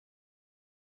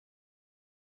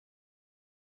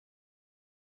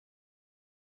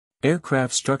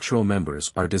Aircraft structural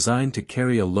members are designed to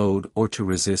carry a load or to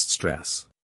resist stress.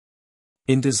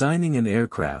 In designing an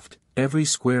aircraft, every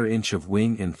square inch of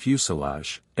wing and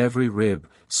fuselage, every rib,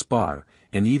 spar,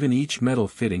 and even each metal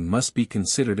fitting must be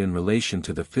considered in relation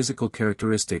to the physical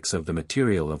characteristics of the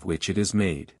material of which it is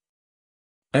made.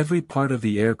 Every part of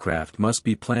the aircraft must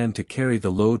be planned to carry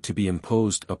the load to be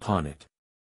imposed upon it.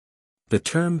 The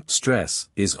term stress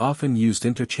is often used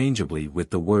interchangeably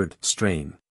with the word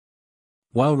strain.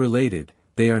 While related,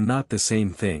 they are not the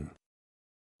same thing.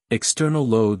 External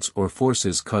loads or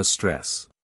forces cause stress.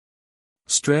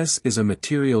 Stress is a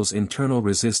material's internal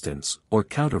resistance, or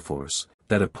counterforce,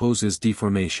 that opposes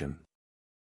deformation.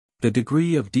 The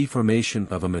degree of deformation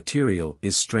of a material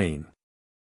is strain.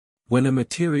 When a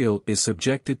material is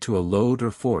subjected to a load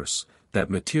or force, that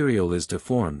material is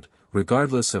deformed,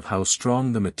 regardless of how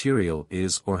strong the material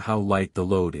is or how light the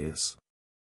load is.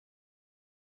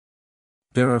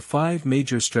 There are 5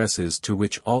 major stresses to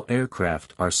which all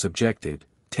aircraft are subjected: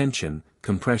 tension,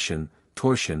 compression,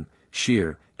 torsion,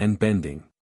 shear, and bending.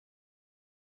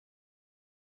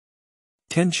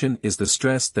 Tension is the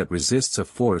stress that resists a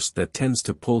force that tends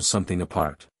to pull something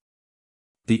apart.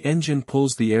 The engine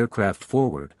pulls the aircraft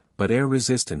forward, but air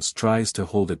resistance tries to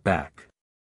hold it back.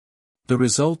 The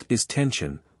result is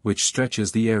tension, which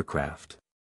stretches the aircraft.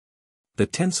 The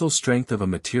tensile strength of a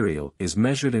material is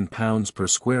measured in pounds per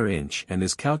square inch and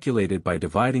is calculated by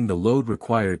dividing the load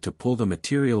required to pull the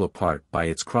material apart by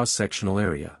its cross-sectional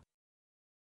area.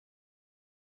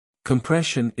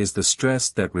 Compression is the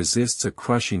stress that resists a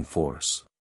crushing force.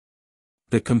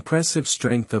 The compressive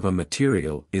strength of a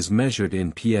material is measured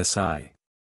in psi.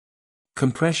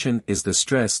 Compression is the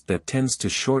stress that tends to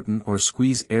shorten or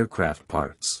squeeze aircraft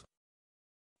parts.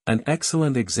 An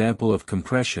excellent example of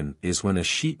compression is when a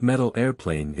sheet metal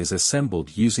airplane is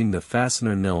assembled using the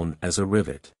fastener known as a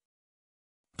rivet.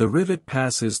 The rivet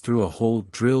passes through a hole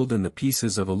drilled in the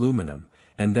pieces of aluminum,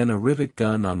 and then a rivet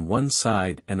gun on one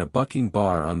side and a bucking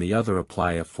bar on the other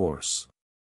apply a force.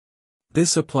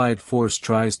 This applied force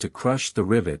tries to crush the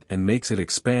rivet and makes it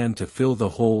expand to fill the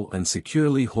hole and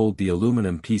securely hold the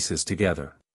aluminum pieces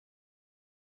together.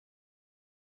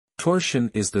 Torsion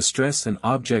is the stress an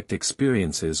object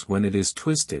experiences when it is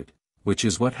twisted, which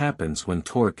is what happens when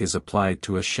torque is applied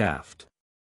to a shaft.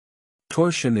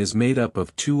 Torsion is made up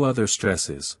of 2 other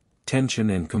stresses,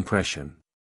 tension and compression.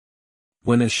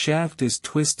 When a shaft is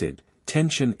twisted,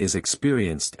 tension is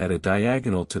experienced at a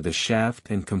diagonal to the shaft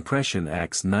and compression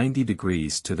acts 90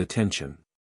 degrees to the tension.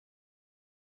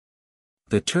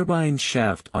 The turbine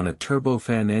shaft on a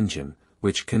turbofan engine,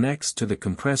 which connects to the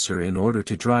compressor in order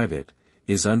to drive it,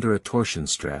 is under a torsion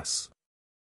stress.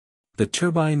 The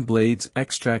turbine blades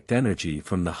extract energy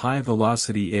from the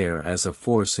high-velocity air as a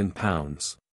force in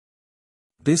pounds.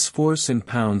 This force in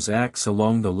pounds acts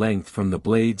along the length from the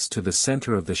blades to the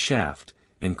center of the shaft,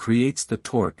 and creates the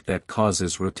torque that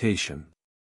causes rotation.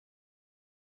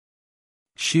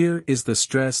 Shear is the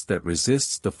stress that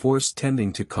resists the force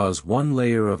tending to cause one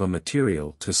layer of a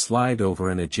material to slide over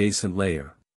an adjacent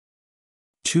layer.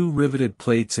 2 riveted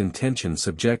plates in tension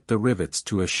subject the rivets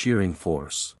to a shearing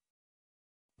force.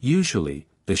 Usually,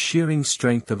 the shearing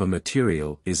strength of a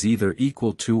material is either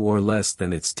equal to or less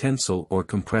than its tensile or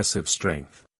compressive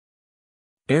strength.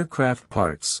 Aircraft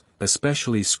parts,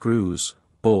 especially screws,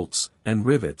 bolts, and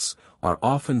rivets, are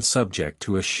often subject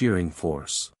to a shearing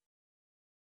force.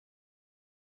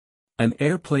 An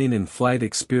airplane in flight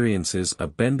experiences a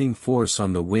bending force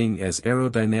on the wing as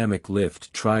aerodynamic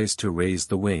lift tries to raise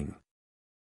the wing.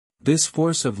 This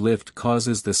force of lift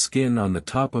causes the skin on the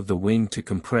top of the wing to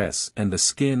compress and the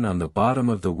skin on the bottom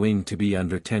of the wing to be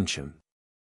under tension.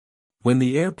 When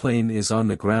the airplane is on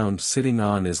the ground sitting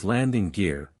on its landing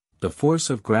gear, the force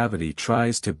of gravity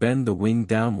tries to bend the wing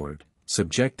downward,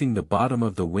 subjecting the bottom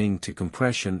of the wing to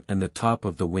compression and the top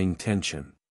of the wing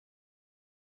tension.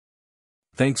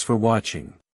 Thanks for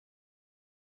watching.